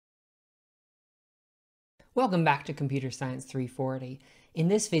Welcome back to Computer Science 340. In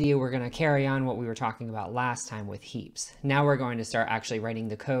this video, we're going to carry on what we were talking about last time with heaps. Now we're going to start actually writing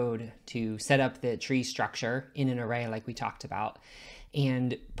the code to set up the tree structure in an array like we talked about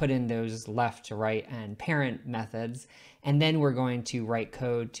and put in those left, right, and parent methods. And then we're going to write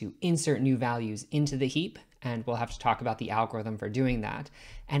code to insert new values into the heap. And we'll have to talk about the algorithm for doing that.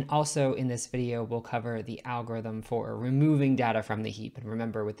 And also in this video, we'll cover the algorithm for removing data from the heap. And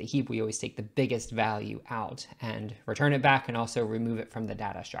remember, with the heap, we always take the biggest value out and return it back and also remove it from the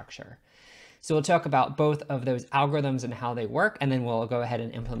data structure. So we'll talk about both of those algorithms and how they work, and then we'll go ahead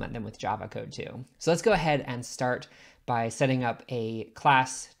and implement them with Java code too. So let's go ahead and start by setting up a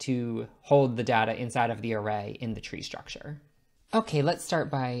class to hold the data inside of the array in the tree structure. Okay, let's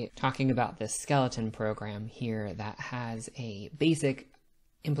start by talking about this skeleton program here that has a basic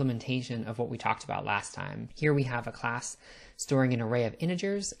implementation of what we talked about last time. Here we have a class storing an array of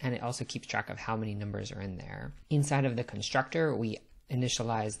integers, and it also keeps track of how many numbers are in there. Inside of the constructor, we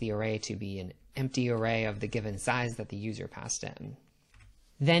initialize the array to be an empty array of the given size that the user passed in.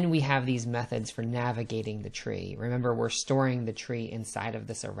 Then we have these methods for navigating the tree. Remember, we're storing the tree inside of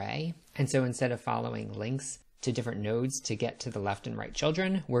this array, and so instead of following links to different nodes to get to the left and right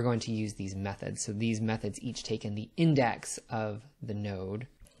children, we're going to use these methods. So these methods each take in the index of the node.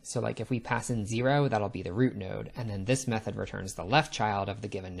 So like if we pass in 0, that'll be the root node. And then this method returns the left child of the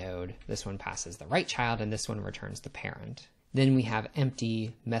given node. This one passes the right child, and this one returns the parent. Then we have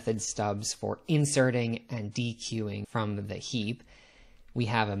empty method stubs for inserting and dequeuing from the heap. We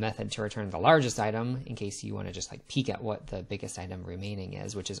have a method to return the largest item in case you want to just like peek at what the biggest item remaining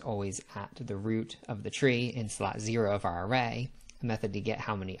is, which is always at the root of the tree in slot 0 of our array. A method to get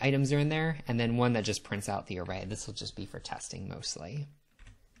how many items are in there, and then one that just prints out the array. This will just be for testing mostly.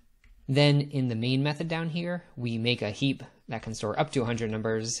 Then in the main method down here, we make a heap that can store up to 100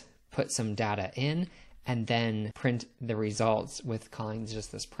 numbers, put some data in, and then print the results with calling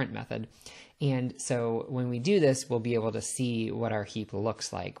just this print method. And so when we do this, we'll be able to see what our heap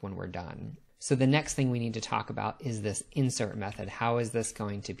looks like when we're done. So the next thing we need to talk about is this insert method. How is this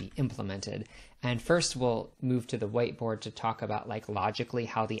going to be implemented? And first we'll move to the whiteboard to talk about like logically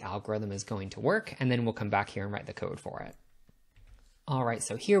how the algorithm is going to work, and then we'll come back here and write the code for it. All right,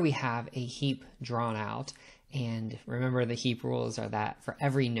 so here we have a heap drawn out. And remember, the heap rules are that for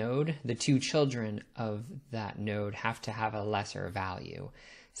every node, the two children of that node have to have a lesser value.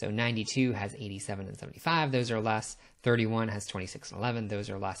 So 92 has 87 and 75, those are less. 31 has 26 and 11, those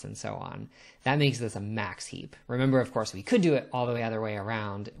are less, and so on. That makes this a max heap. Remember, of course, we could do it all the other way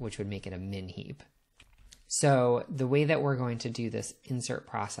around, which would make it a min heap. So the way that we're going to do this insert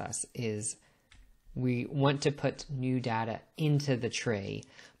process is we want to put new data into the tree,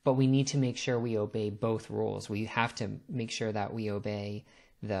 but we need to make sure we obey both rules. We have to make sure that we obey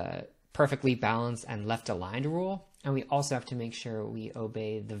the perfectly balanced and left aligned rule, and we also have to make sure we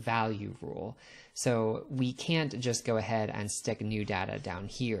obey the value rule. So we can't just go ahead and stick new data down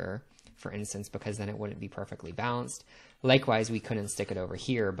here, for instance, because then it wouldn't be perfectly balanced. Likewise, we couldn't stick it over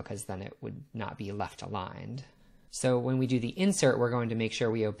here because then it would not be left aligned. So when we do the insert, we're going to make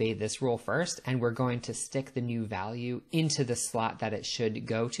sure we obey this rule first, and we're going to stick the new value into the slot that it should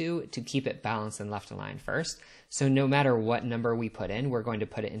go to keep it balanced and left aligned first. So no matter what number we put in, we're going to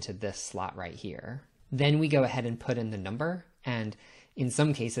put it into this slot right here. Then we go ahead and put in the number, and in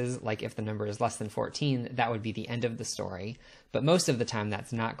some cases, like if the number is less than 14, that would be the end of the story. But most of the time,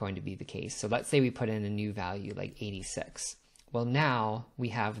 that's not going to be the case. So let's say we put in a new value like 86. Well, now we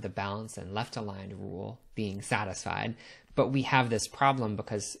have the balance and left aligned rule being satisfied, but we have this problem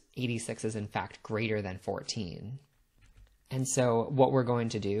because 86 is in fact greater than 14. And so what we're going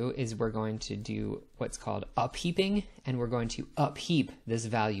to do is we're going to do what's called upheaping, and we're going to upheap this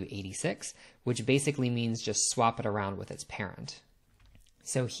value 86, which basically means just swap it around with its parent.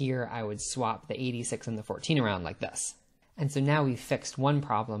 So here I would swap the 86 and the 14 around like this. And so now we've fixed one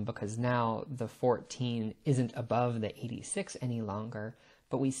problem because now the 14 isn't above the 86 any longer,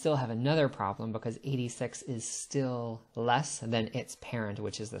 but we still have another problem because 86 is still less than its parent,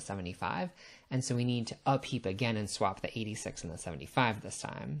 which is the 75. And so we need to upheap again and swap the 86 and the 75 this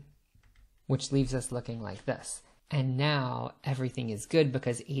time, which leaves us looking like this. And now everything is good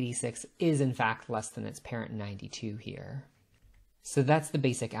because 86 is in fact less than its parent 92 here. So that's the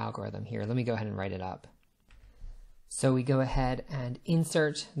basic algorithm here. Let me go ahead and write it up. So we go ahead and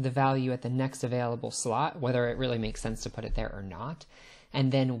insert the value at the next available slot, whether it really makes sense to put it there or not.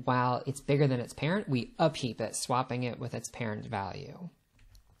 And then while it's bigger than its parent, we upheap it, swapping it with its parent value.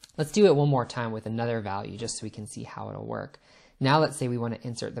 Let's do it one more time with another value just so we can see how it'll work. Now let's say we want to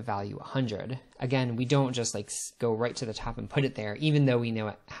insert the value 100. Again, we don't just like go right to the top and put it there, even though we know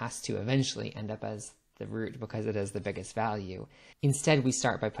it has to eventually end up as the root because it is the biggest value. Instead, we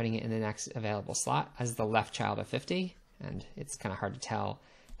start by putting it in the next available slot as the left child of 50. And it's kind of hard to tell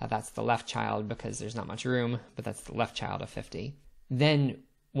that that's the left child because there's not much room, but that's the left child of 50. Then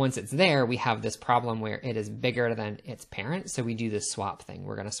once it's there, we have this problem where it is bigger than its parent. So we do this swap thing.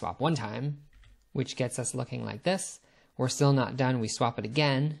 We're going to swap one time, which gets us looking like this. We're still not done. We swap it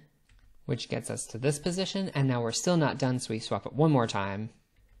again, which gets us to this position. And now we're still not done. So we swap it one more time,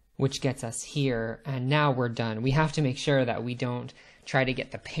 which gets us here. And now we're done. We have to make sure that we don't try to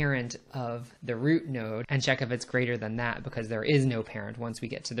get the parent of the root node and check if it's greater than that, because there is no parent. Once we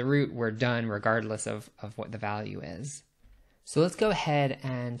get to the root, we're done regardless of what the value is. So let's go ahead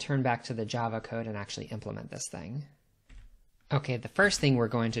and turn back to the Java code and actually implement this thing. Okay, the first thing we're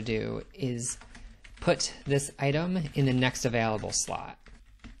going to do is put this item in the next available slot.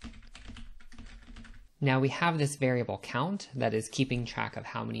 Now we have this variable count that is keeping track of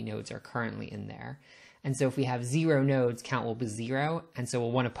how many nodes are currently in there. And so if we have 0 nodes, count will be 0, and so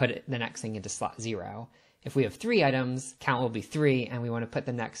we'll want to put the next thing into slot 0. If we have 3 items, count will be 3, and we want to put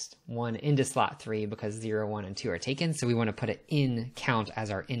the next one into slot 3 because 0, 1, and 2 are taken, so we want to put it in count as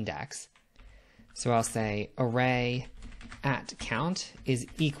our index. So I'll say array at count is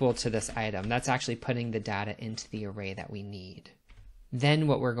equal to this item. That's actually putting the data into the array that we need. Then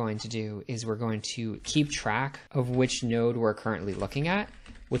what we're going to do is we're going to keep track of which node we're currently looking at,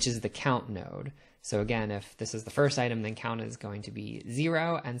 which is the count node. So again, if this is the first item, then count is going to be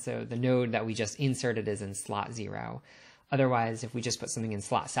 0, and so the node that we just inserted is in slot 0. Otherwise, if we just put something in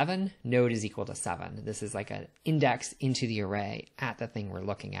slot 7, node is equal to 7. This is like an index into the array at the thing we're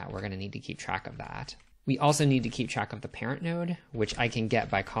looking at. We're going to need to keep track of that. We also need to keep track of the parent node, which I can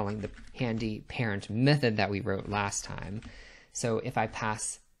get by calling the handy parent method that we wrote last time. So if I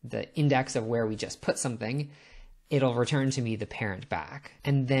pass the index of where we just put something, it'll return to me the parent back.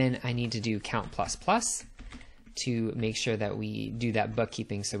 And then I need to do count plus plus to make sure that we do that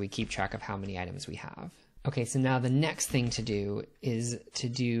bookkeeping so we keep track of how many items we have. Okay, so now the next thing to do is to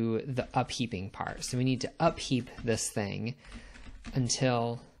do the upheaping part. So we need to upheap this thing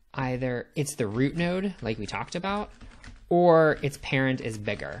until either it's the root node, like we talked about, or its parent is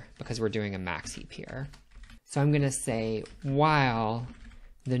bigger, because we're doing a max heap here. So I'm going to say while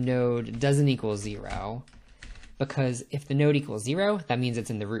the node doesn't equal 0, because if the node equals 0, that means it's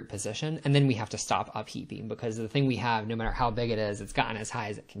in the root position, and then we have to stop upheaping because the thing we have, no matter how big it is, it's gotten as high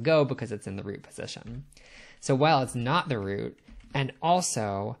as it can go because it's in the root position. So while it's not the root, and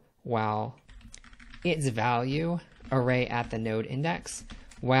also while its value, array at the node index,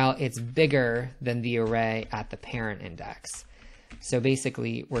 while it's bigger than the array at the parent index. So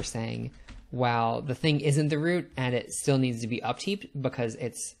basically we're saying while the thing isn't the root and it still needs to be upheaped because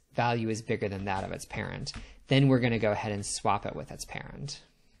its value is bigger than that of its parent, then we're going to go ahead and swap it with its parent.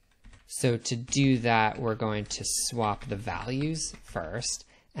 So to do that, we're going to swap the values first.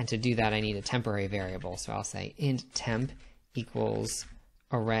 And to do that, I need a temporary variable. So I'll say int temp equals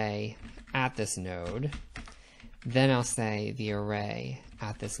array at this node. Then I'll say the array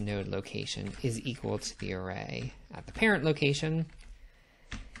at this node location is equal to the array at the parent location.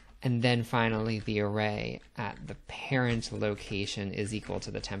 And then finally, the array at the parent location is equal to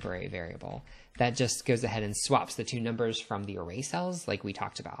the temporary variable. That just goes ahead and swaps the two numbers from the array cells like we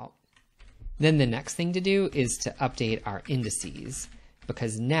talked about. Then the next thing to do is to update our indices,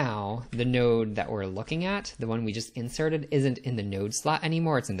 because now the node that we're looking at, the one we just inserted, isn't in the node slot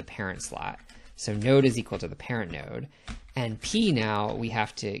anymore, it's in the parent slot. So node is equal to the parent node. And P now we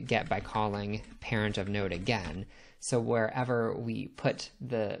have to get by calling parent of node again. So wherever we put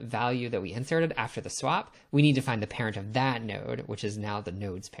the value that we inserted after the swap, we need to find the parent of that node, which is now the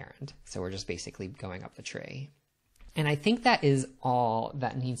node's parent. So we're just basically going up the tree. And I think that is all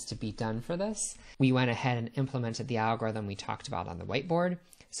that needs to be done for this. We went ahead and implemented the algorithm we talked about on the whiteboard.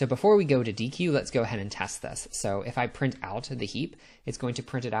 So before we go to dequeue, let's go ahead and test this. So if I print out the heap, it's going to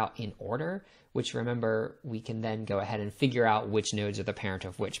print it out in order, which remember, we can then go ahead and figure out which nodes are the parent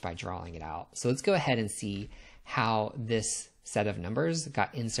of which by drawing it out. So let's go ahead and see how this set of numbers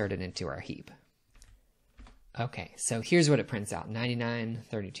got inserted into our heap. Okay, so here's what it prints out, 99,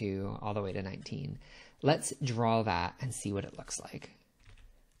 32, all the way to 19. Let's draw that and see what it looks like.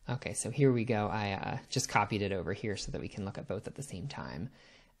 Okay, so here we go. I just copied it over here so that we can look at both at the same time.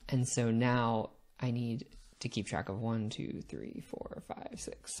 And so now I need to keep track of 1, 2, 3, 4, 5,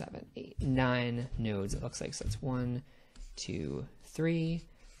 6, 7, 8, 9 nodes, it looks like. So it's 1, 2, 3,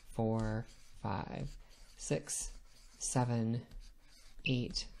 4, 5, 6, 7,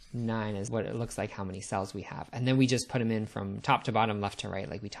 8, 9 is what it looks like, how many cells we have. And then we just put them in from top to bottom, left to right,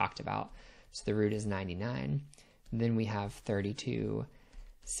 like we talked about. So the root is 99. Then we have 32,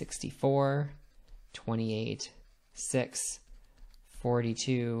 64, 28, 6,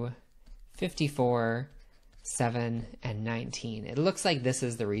 42, 54, 7, and 19. It looks like this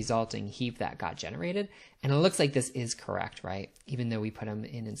is the resulting heap that got generated, and it looks like this is correct, right? Even though we put them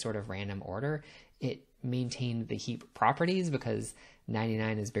in sort of random order, it maintained the heap properties because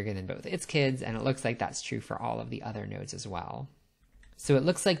 99 is bigger than both its kids, and it looks like that's true for all of the other nodes as well. So it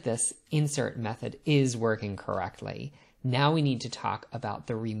looks like this insert method is working correctly. Now we need to talk about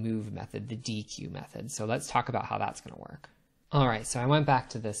the remove method, the dequeue method. So let's talk about how that's going to work. All right, so I went back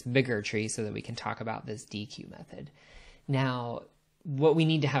to this bigger tree so that we can talk about this dequeue method. Now, what we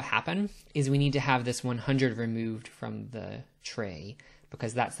need to have happen is we need to have this 100 removed from the tray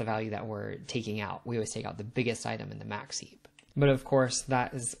because that's the value that we're taking out. We always take out the biggest item in the max heap. But of course,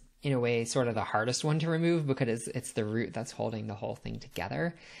 that is in a way sort of the hardest one to remove because it's the root that's holding the whole thing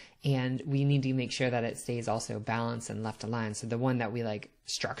together. And we need to make sure that it stays also balanced and left aligned. So the one that we like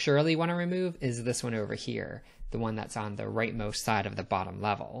structurally want to remove is this one over here, the one that's on the rightmost side of the bottom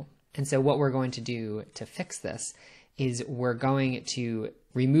level. And so what we're going to do to fix this is we're going to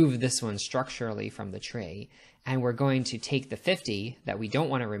remove this one structurally from the tray, and we're going to take the 50 that we don't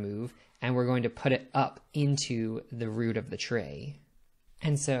want to remove, and we're going to put it up into the root of the tray.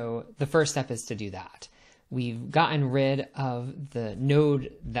 And so the first step is to do that. We've gotten rid of the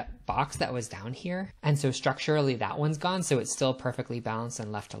node, that box that was down here. And so structurally that one's gone, so it's still perfectly balanced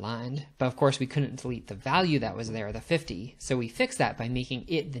and left aligned. But of course we couldn't delete the value that was there, the 50. So we fixed that by making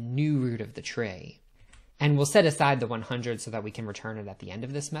it the new root of the tray. And we'll set aside the 100 so that we can return it at the end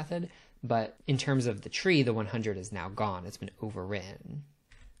of this method. But in terms of the tree, the 100 is now gone. It's been overwritten.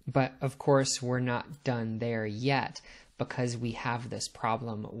 But of course we're not done there yet, because we have this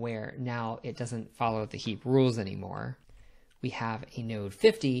problem where now it doesn't follow the heap rules anymore. We have a node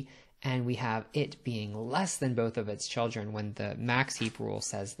 50, and we have it being less than both of its children when the max heap rule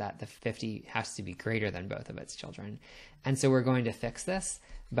says that the 50 has to be greater than both of its children. And so we're going to fix this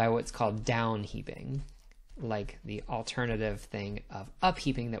by what's called down heaping, like the alternative thing of up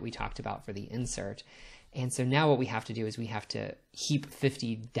heaping that we talked about for the insert. And so now what we have to do is we have to heap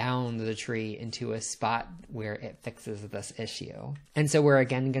 50 down the tree into a spot where it fixes this issue. And so we're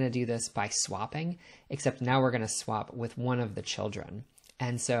again going to do this by swapping, except now we're going to swap with one of the children.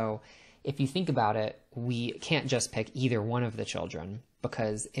 And so if you think about it, we can't just pick either one of the children,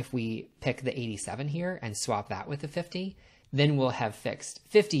 because if we pick the 87 here and swap that with the 50, then we'll have fixed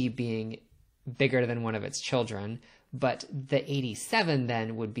 50 being bigger than one of its children, but the 87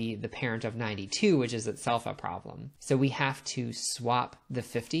 then would be the parent of 92, which is itself a problem. So we have to swap the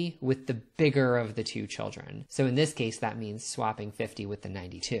 50 with the bigger of the two children. So in this case, that means swapping 50 with the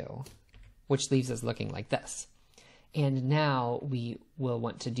 92, which leaves us looking like this. And now we will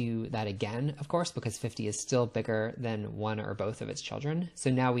want to do that again, of course, because 50 is still bigger than one or both of its children. So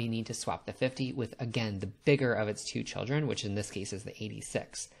now we need to swap the 50 with, again, the bigger of its two children, which in this case is the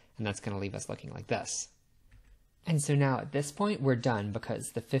 86. And that's going to leave us looking like this. And so now at this point, we're done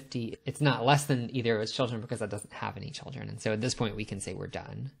because the 50, it's not less than either of its children because it doesn't have any children. And so at this point, we can say we're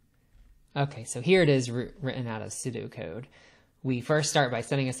done. Okay, so here it is written out as pseudocode. We first start by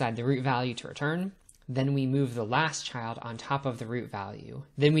setting aside the root value to return. Then we move the last child on top of the root value.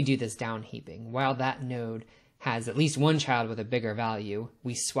 Then we do this down heaping. While that node has at least one child with a bigger value,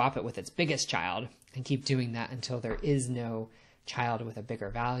 we swap it with its biggest child and keep doing that until there is no child with a bigger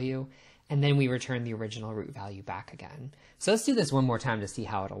value. And then we return the original root value back again. So let's do this one more time to see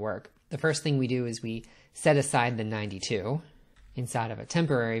how it'll work. The first thing we do is we set aside the 92 inside of a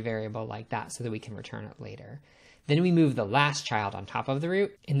temporary variable like that so that we can return it later. Then we move the last child on top of the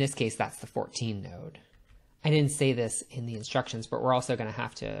root. In this case, that's the 14 node. I didn't say this in the instructions, but we're also going to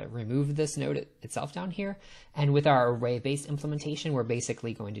have to remove this node itself down here. And with our array-based implementation, we're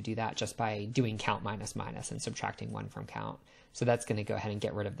basically going to do that just by doing count minus minus and subtracting 1 from count. So that's going to go ahead and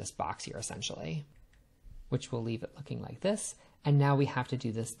get rid of this box here essentially, which will leave it looking like this. And now we have to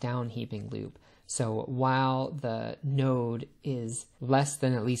do this down heaping loop. So while the node is less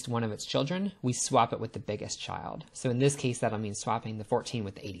than at least one of its children, we swap it with the biggest child. So in this case, that'll mean swapping the 14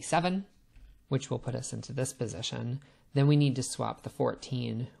 with the 87, which will put us into this position. Then we need to swap the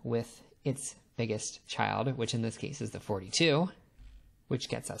 14 with its biggest child, which in this case is the 42, which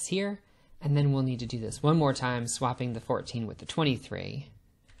gets us here. And then we'll need to do this one more time, swapping the 14 with the 23,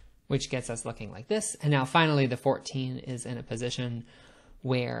 which gets us looking like this. And now finally, the 14 is in a position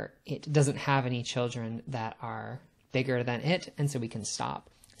where it doesn't have any children that are bigger than it, and so we can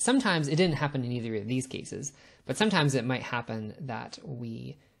stop. Sometimes it didn't happen in either of these cases, but sometimes it might happen that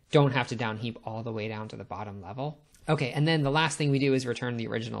we don't have to down heap all the way down to the bottom level. Okay, and then the last thing we do is return the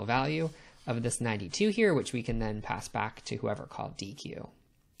original value of this 92 here, which we can then pass back to whoever called dequeue.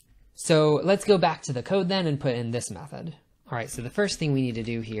 So let's go back to the code then and put in this method. All right, so the first thing we need to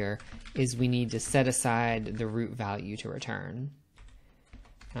do here is we need to set aside the root value to return.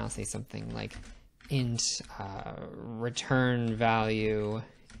 And I'll say something like int return value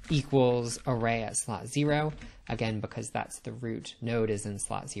equals array at slot 0, again, because that's the root node is in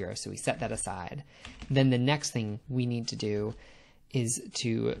slot 0, so we set that aside. Then the next thing we need to do is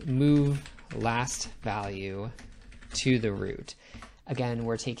to move last value to the root. Again,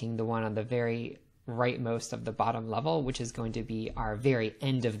 we're taking the one on the very rightmost of the bottom level, which is going to be our very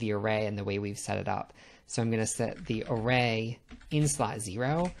end of the array and the way we've set it up. So I'm going to set the array in slot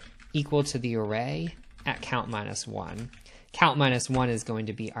 0 equal to the array at count minus 1. Count minus 1 is going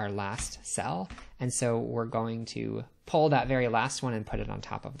to be our last cell, and so we're going to pull that very last one and put it on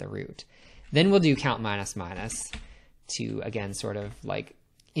top of the root. Then we'll do count minus minus to, again, sort of like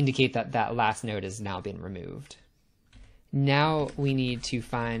indicate that that last node has now been removed. Now we need to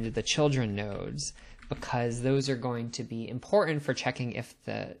find the children nodes, because those are going to be important for checking if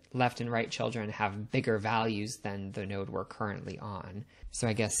the left and right children have bigger values than the node we're currently on. So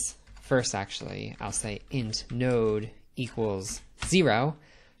I guess first, actually, I'll say int node equals 0.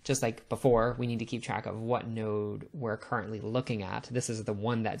 Just like before, we need to keep track of what node we're currently looking at. This is the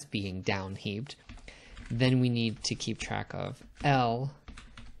one that's being down heaped. Then we need to keep track of L,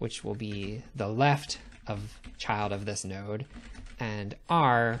 which will be the left of child of this node, and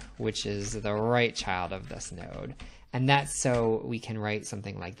R, which is the right child of this node. And that's so we can write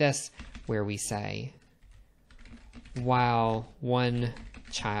something like this, where we say, while one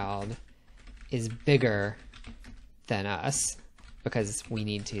child is bigger than us, because we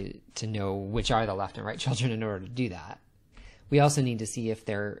need to know which are the left and right children in order to do that. We also need to see if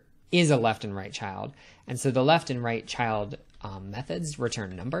there is a left and right child. And so the left and right child methods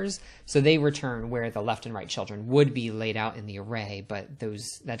return numbers. So they return where the left and right children would be laid out in the array, but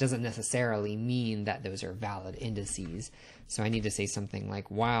that doesn't necessarily mean that those are valid indices. So I need to say something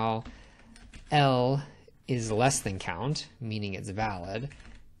like, while L is less than count, meaning it's valid,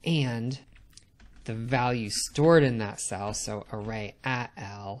 and the value stored in that cell, so array at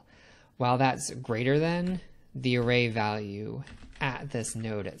L, while that's greater than the array value at this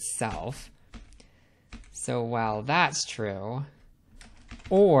node itself. So while that's true,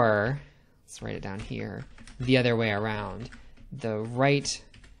 or, let's write it down here, the other way around, the right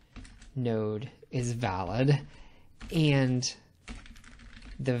node is valid, and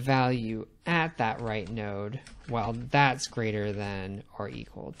the value at that right node, well, that's greater than or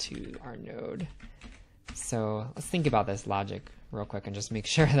equal to our node. So let's think about this logic real quick and just make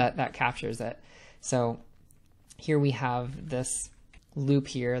sure that that captures it. So here we have this loop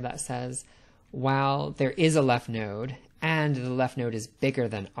here that says, while there is a left node and the left node is bigger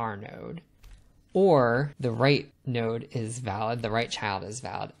than our node, or the right node is valid, the right child is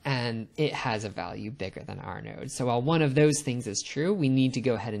valid, and it has a value bigger than our node. So while one of those things is true, we need to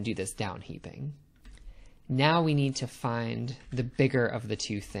go ahead and do this down heaping. Now we need to find the bigger of the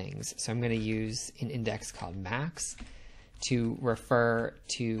two things. So I'm going to use an index called max to refer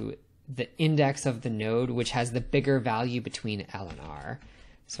to the index of the node which has the bigger value between L and R.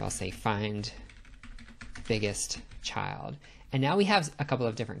 So I'll say find biggest child. And now we have a couple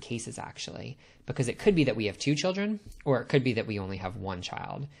of different cases, actually, because it could be that we have two children, or it could be that we only have one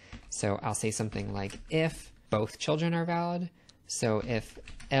child. So I'll say something like if both children are valid, so if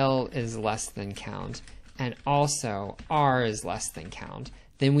L is less than count, and also R is less than count,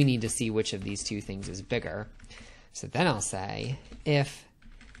 then we need to see which of these two things is bigger. So then I'll say if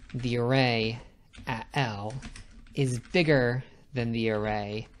the array at L is bigger than the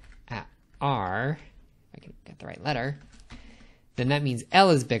array at R, if I can get the right letter, then that means L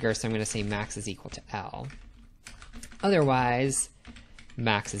is bigger, so I'm going to say max is equal to L. Otherwise,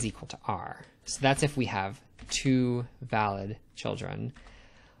 max is equal to R. So that's if we have two valid children.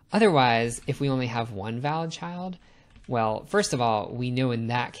 Otherwise, if we only have one valid child, well, first of all, we know in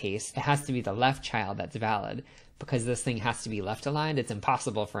that case, it has to be the left child that's valid, because this thing has to be left aligned. It's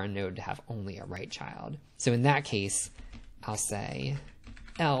impossible for a node to have only a right child. So in that case, I'll say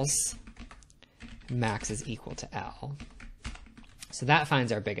else max is equal to L. So that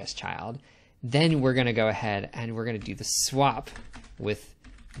finds our biggest child. Then we're going to go ahead and we're going to do the swap with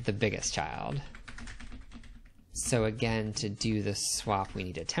the biggest child. So again, to do the swap, we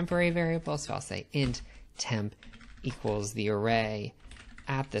need a temporary variable. So I'll say int temp equals the array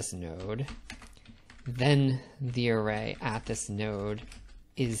at this node. Then the array at this node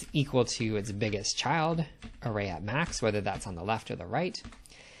is equal to its biggest child, array at max, whether that's on the left or the right.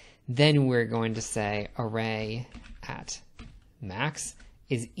 Then we're going to say array at max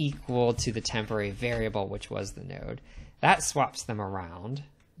is equal to the temporary variable, which was the node. That swaps them around.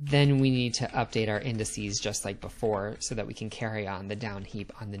 Then we need to update our indices just like before so that we can carry on the down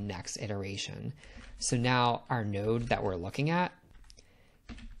heap on the next iteration. So now our node that we're looking at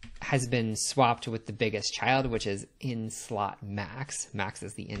has been swapped with the biggest child, which is in slot max. Max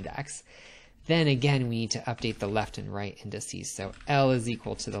is the index. Then again, we need to update the left and right indices. So L is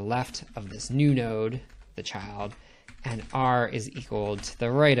equal to the left of this new node, the child, and R is equal to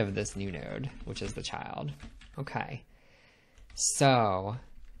the right of this new node, which is the child. Okay, so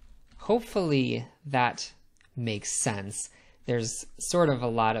hopefully that makes sense. There's sort of a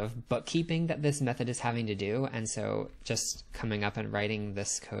lot of bookkeeping that this method is having to do, and so just coming up and writing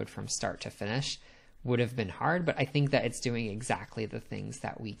this code from start to finish would have been hard, but I think that it's doing exactly the things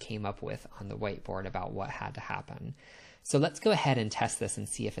that we came up with on the whiteboard about what had to happen. So let's go ahead and test this and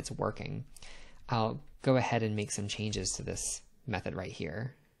see if it's working. I'll go ahead and make some changes to this method right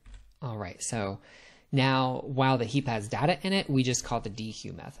here. All right, so now while the heap has data in it, we just call the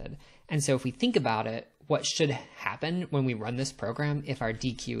dequeue method. And so if we think about it, what should happen when we run this program, if our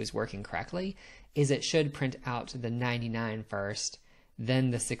dequeue is working correctly, is it should print out the 99 first,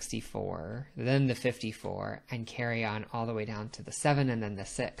 then the 64, then the 54, and carry on all the way down to the 7 and then the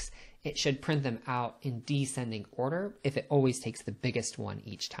 6. It should print them out in descending order if it always takes the biggest one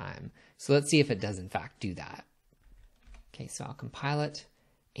each time. So let's see if it does in fact do that. Okay, so I'll compile it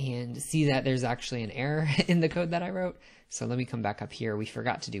and see that there's actually an error in the code that I wrote. So let me come back up here. We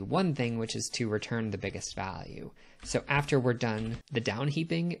forgot to do one thing, which is to return the biggest value. So after we're done the down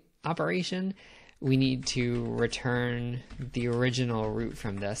heaping operation, we need to return the original root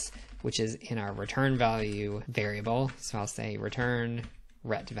from this, which is in our return value variable. So I'll say return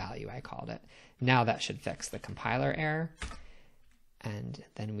ret value, I called it. Now that should fix the compiler error. And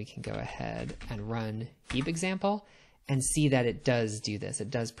then we can go ahead and run heap example and see that it does do this.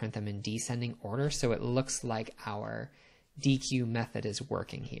 It does print them in descending order. So it looks like our dequeue method is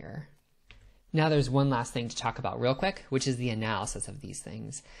working here. Now there's one last thing to talk about real quick, which is the analysis of these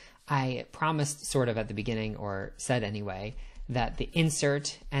things. I promised sort of at the beginning, or said anyway, that the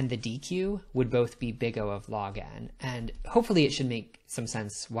insert and the dequeue would both be big O of log n, and hopefully it should make some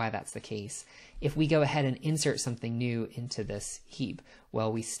sense why that's the case. If we go ahead and insert something new into this heap,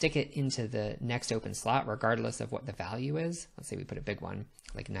 well, we stick it into the next open slot regardless of what the value is. Let's say we put a big one,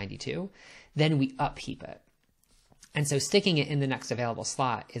 like 92, then we upheap it. And so sticking it in the next available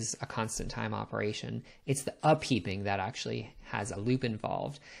slot is a constant time operation. It's the upheaping that actually has a loop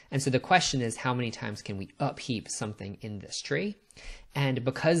involved. And so the question is, how many times can we upheap something in this tree? And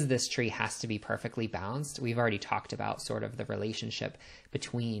because this tree has to be perfectly balanced, we've already talked about sort of the relationship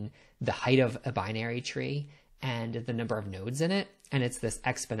between the height of a binary tree and the number of nodes in it. And it's this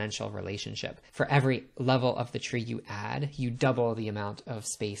exponential relationship. For every level of the tree you add, you double the amount of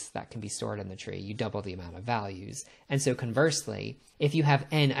space that can be stored in the tree. You double the amount of values. And so conversely, if you have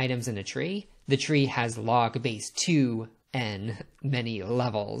n items in a tree, the tree has log base 2 n many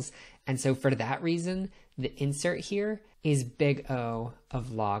levels. And so for that reason, the insert here is big O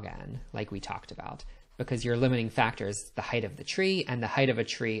of log n, like we talked about, because your limiting factor is the height of the tree, and the height of a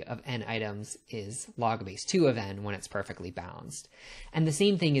tree of n items is log base 2 of n when it's perfectly balanced. And the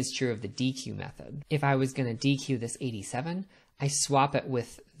same thing is true of the dequeue method. If I was going to dequeue this 87, I swap it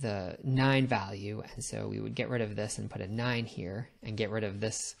with the 9 value, and so we would get rid of this and put a 9 here, and get rid of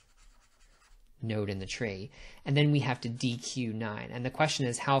this node in the tree. And then we have to dequeue 9. And the question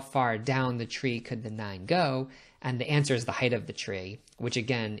is, how far down the tree could the 9 go? And the answer is the height of the tree, which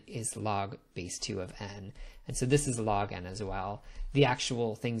again is log base 2 of n. And so this is log n as well. The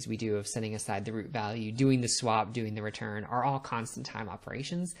actual things we do of setting aside the root value, doing the swap, doing the return are all constant time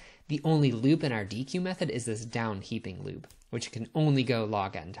operations. The only loop in our dequeue method is this down heaping loop, which can only go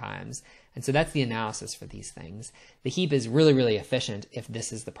log n times. And so that's the analysis for these things. The heap is really, really efficient if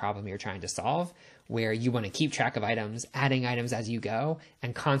this is the problem you're trying to solve, where you want to keep track of items, adding items as you go,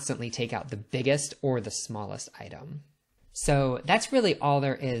 and constantly take out the biggest or the smallest item. So that's really all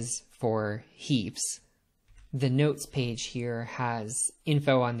there is for heaps. The notes page here has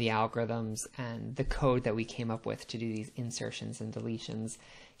info on the algorithms and the code that we came up with to do these insertions and deletions.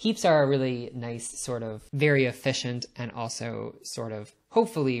 Heaps are a really nice, sort of very efficient and also sort of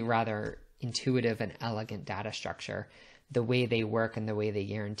hopefully rather intuitive and elegant data structure. The way they work and the way they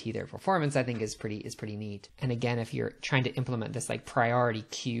guarantee their performance, I think is pretty neat. And again, if you're trying to implement this like priority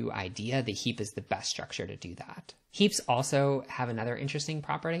queue idea, the heap is the best structure to do that. Heaps also have another interesting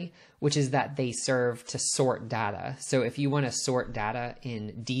property, which is that they serve to sort data. So if you want to sort data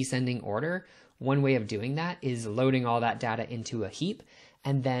in descending order, one way of doing that is loading all that data into a heap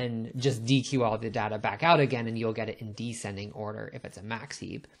and then just dequeue all the data back out again, and you'll get it in descending order if it's a max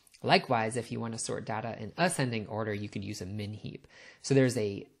heap. Likewise, if you want to sort data in ascending order, you could use a min heap. So there's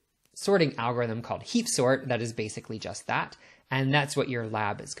a sorting algorithm called heap sort that is basically just that, and that's what your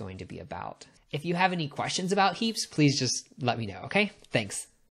lab is going to be about. If you have any questions about heaps, please just let me know, okay? Thanks.